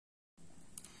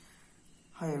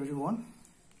Hi everyone,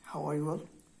 how are you all?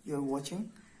 You are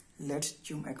watching Let's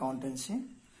Zoom Accountancy.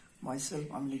 Myself,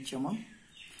 I'm Chaman.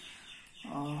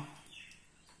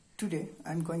 Today,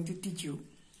 I'm going to teach you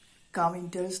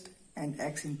cum-interest and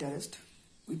ex-interest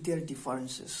with their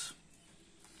differences.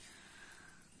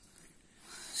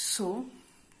 So,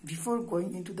 before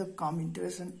going into the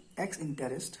cum-interest and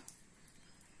ex-interest,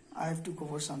 I have to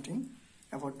cover something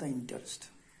about the interest.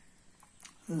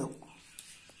 Look.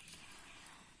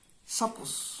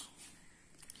 Suppose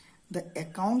the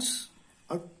accounts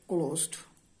are closed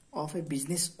of a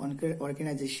business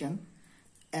organization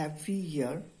every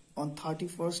year on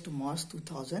 31st March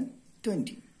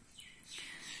 2020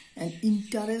 and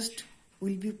interest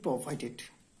will be provided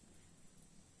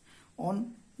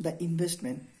on the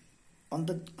investment on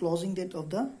the closing date of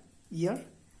the year,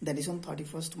 that is on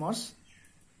 31st March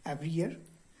every year.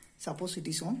 Suppose it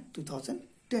is on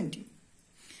 2020.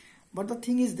 But the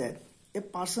thing is that a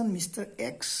person Mr.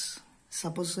 X,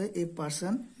 suppose a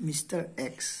person Mr.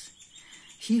 X,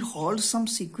 he holds some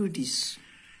securities.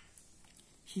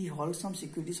 He holds some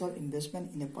securities or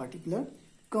investment in a particular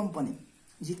company.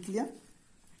 Is it clear?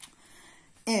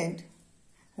 And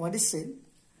what is said?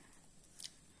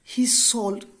 He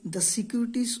sold the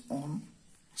securities on,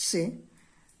 say,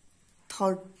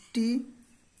 30th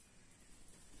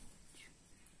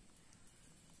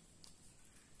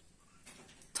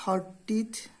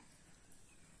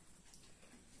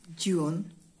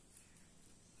June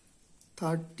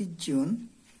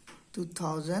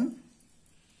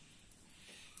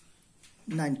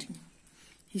 2019.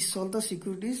 He sold the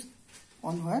securities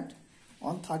on what?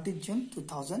 On 30th June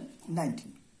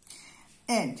 2019.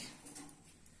 And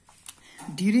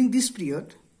during this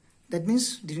period, that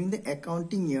means during the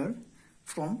accounting year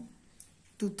from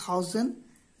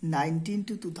 2019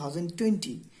 to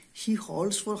 2020, he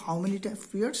holds for how many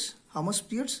periods? How much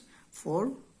periods?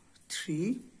 For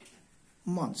 3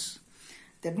 months.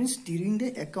 That means during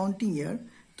the accounting year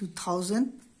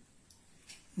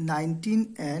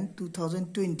 2019 and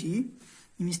 2020,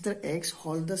 Mr. X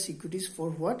held the securities for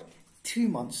what? 3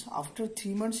 months. After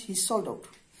 3 months, he sold out.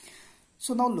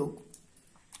 So now look,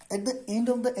 at the end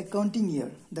of the accounting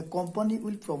year, the company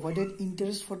will provide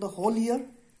interest for the whole year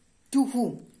to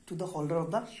whom? To the holder of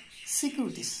the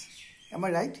securities. Am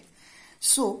I right?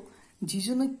 So,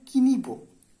 jijone kinibo,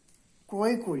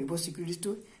 ক্রয় কৰিব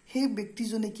সিকিউৰিটিটো সেই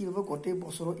ব্যক্তিজনে কি হ'ব গটে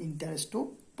বছৰৰ ইন্টাৰেষ্টটো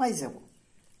পাই যাব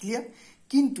clear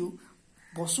কিন্তু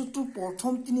বছৰটোৰ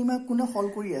প্ৰথম 3 মাহ কোনে হল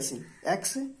কৰি আছিল x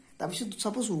তাৰপিছত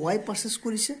সাপোজ y পারচেজ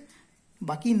কৰিছে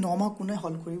বাকি 9 মাহ কোনে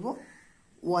হল কৰিব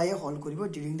y এ হল কৰিব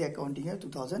during the accounting year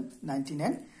 2019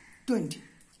 and 20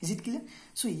 is it clear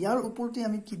so ইয়াৰ ওপৰতে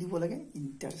আমি কি দিব লাগে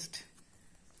ইন্টাৰেষ্ট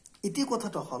এতি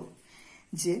কথাটো হল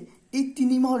যে এই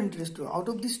 3 মাহৰ ইন্টাৰেষ্টটো out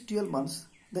of this 12 months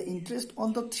the interest on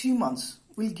the 3 months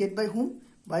will get by whom?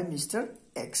 By Mr.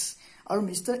 X. Or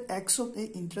Mr. X of the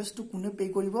interest to kune pay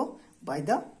koribo by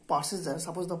the purchaser.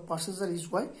 Suppose the purchaser is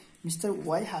Y, Mr.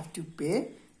 Y have to pay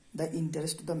the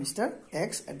interest to the Mr. X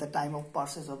at the time of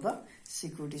purchase of the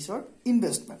securities or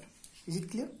investment. Is it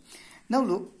clear? Now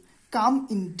look,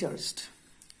 cum-interest.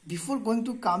 Before going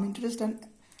to cum-interest and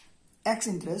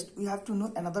ex-interest, we have to know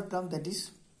another term, that is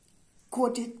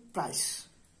quoted price.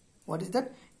 What is that?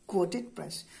 Quoted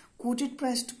price. Quoted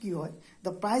price to ki hoy?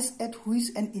 The price at which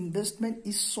an investment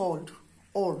is sold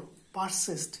or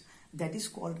purchased, that is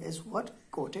called as what?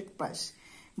 Quoted price.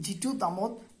 Jitu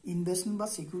damot investment ba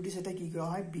securities eta ki kora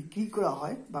hoy? Bikri kora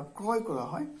hoy ba kroy kora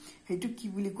hoy, hetu ki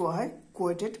boli koa hoy?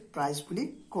 Quoted price boli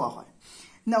koa hoy.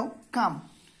 Now cum.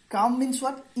 Cum means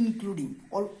what? Including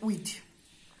or with,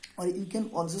 or you can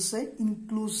also say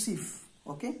inclusive.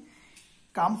 Okay?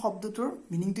 Cum শব্দটোৰ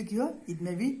meaning to কি হয়? It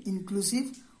may be inclusive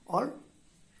or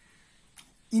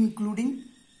including,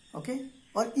 okay,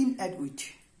 or in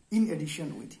addition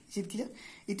with. Is it clear?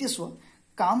 It is what?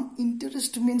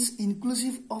 Cum-interest means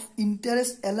inclusive of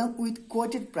interest along with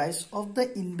quoted price of the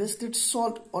invested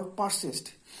sold or purchased.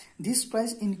 This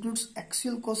price includes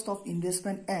actual cost of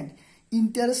investment and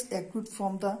interest accrued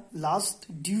from the last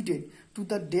due date to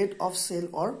the date of sale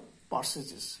or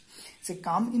purchases. So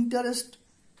cum-interest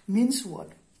means what?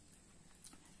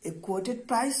 A quoted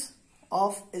price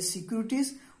of a securities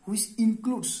which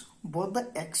includes both the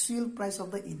actual price of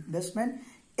the investment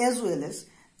as well as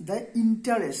the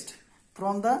interest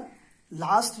from the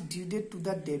last due date to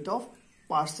the date of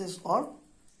purchase or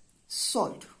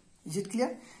sold. Is it clear?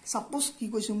 Suppose ki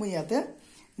koisu moi yate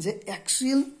je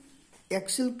actual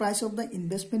price of the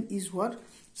investment is what?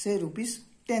 Say rupees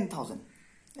 10,000.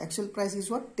 Actual price is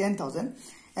what? 10,000.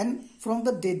 And from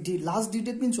the last due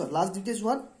date means what? Last due date is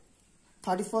what?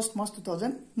 31st March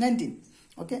 2019.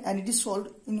 Okay, and it is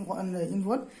sold in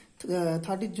what?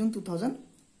 30th June 2019.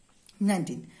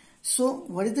 19. So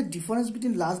what is the difference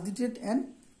between last date and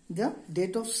the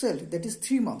date of sale? That is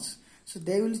 3 months. So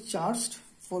they will charged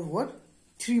for what?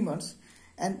 3 months,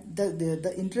 and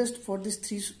the interest for this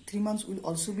three months will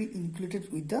also be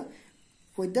included with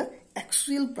the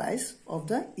actual price of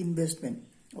the investment,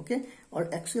 okay, or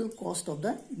actual cost of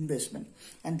the investment,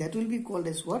 and that will be called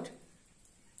as what?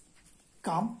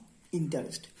 Cum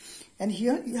interest. And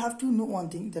here you have to know one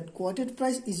thing, that quoted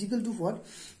price is equal to what?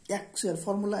 Actual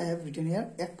formula I have written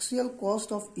here, actual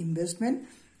cost of investment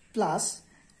plus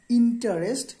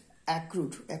interest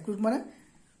accrued. Accrued means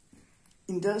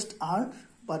interest earned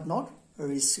but not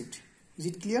received. Is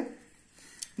it clear?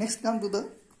 Next, come to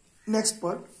the next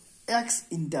part, X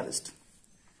interest.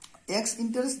 X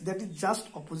interest, that is just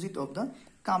opposite of the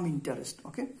cum interest.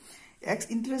 Okay, X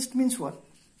interest means what?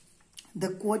 The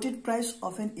quoted price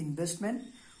of an investment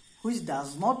which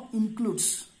does not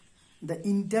includes the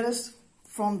interest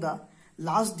from the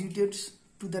last due dates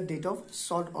to the date of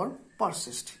sold or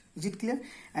purchased. Is it clear?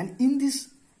 And in this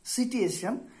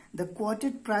situation, the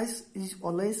quoted price is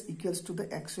always equals to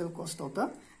the actual cost of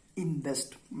the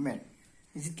investment.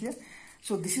 Is it clear?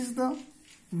 So these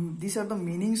are the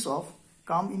meanings of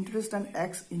cum interest and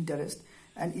X interest,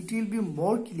 and it will be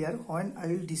more clear when I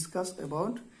will discuss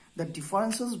about the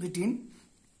differences between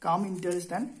cum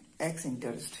interest and X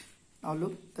interest. Now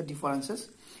look the differences,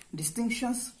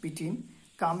 distinctions between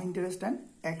cum interest and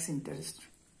X interest.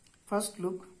 First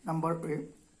look number A.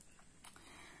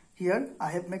 Here I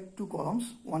have made two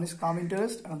columns. One is cum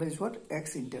interest, another is what?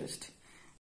 X interest.